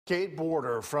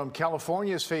skateboarder from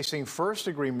California is facing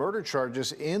first-degree murder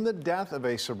charges in the death of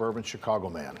a suburban Chicago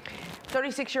man.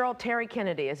 36-year-old Terry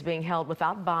Kennedy is being held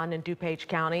without bond in DuPage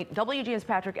County. WGN's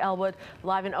Patrick Elwood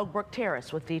live in Oak Brook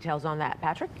Terrace with details on that.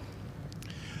 Patrick?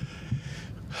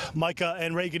 Micah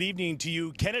and Ray, good evening to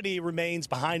you. Kennedy remains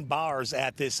behind bars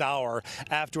at this hour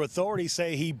after authorities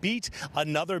say he beat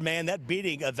another man. That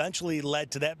beating eventually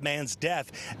led to that man's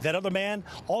death. That other man,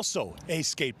 also a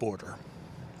skateboarder.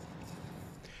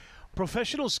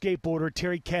 Professional skateboarder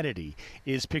Terry Kennedy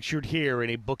is pictured here in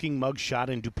a booking mugshot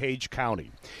in DuPage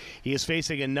County. He is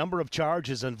facing a number of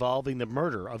charges involving the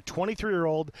murder of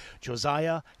 23-year-old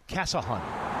Josiah Casahunt.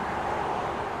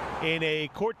 In a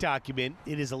court document,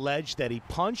 it is alleged that he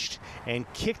punched and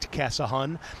kicked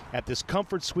Casahunt at this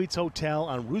Comfort Suites Hotel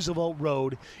on Roosevelt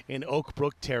Road in Oak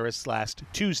Brook Terrace last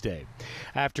Tuesday.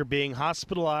 After being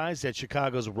hospitalized at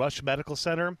Chicago's Rush Medical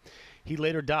Center, he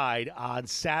later died on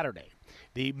Saturday.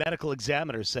 The medical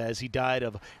examiner says he died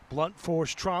of blunt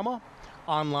force trauma.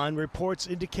 Online reports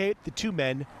indicate the two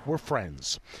men were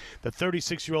friends. The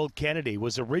 36-year-old Kennedy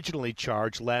was originally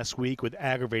charged last week with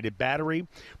aggravated battery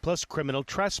plus criminal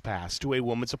trespass to a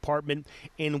woman's apartment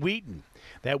in Wheaton.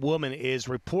 That woman is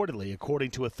reportedly,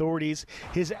 according to authorities,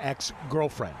 his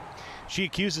ex-girlfriend. She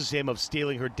accuses him of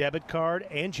stealing her debit card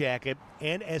and jacket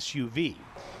and SUV.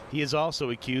 He is also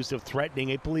accused of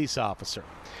threatening a police officer.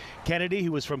 Kennedy,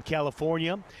 who is from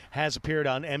California, has appeared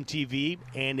on MTV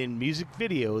and in music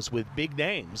videos with big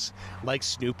names like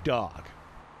Snoop Dogg.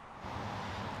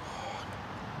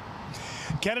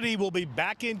 Kennedy will be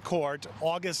back in court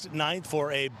August 9th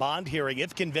for a bond hearing.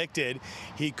 If convicted,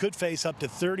 he could face up to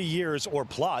 30 years or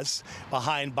plus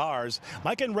behind bars.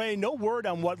 Mike and Ray, no word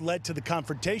on what led to the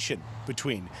confrontation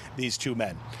between these two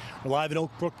men. We're live in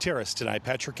Oak Brook Terrace tonight.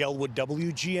 Patrick Elwood,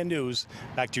 WGN News.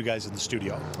 Back to you guys in the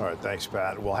studio. All right, thanks,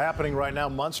 Pat. Well, happening right now,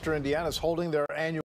 Munster, Indiana is holding their annual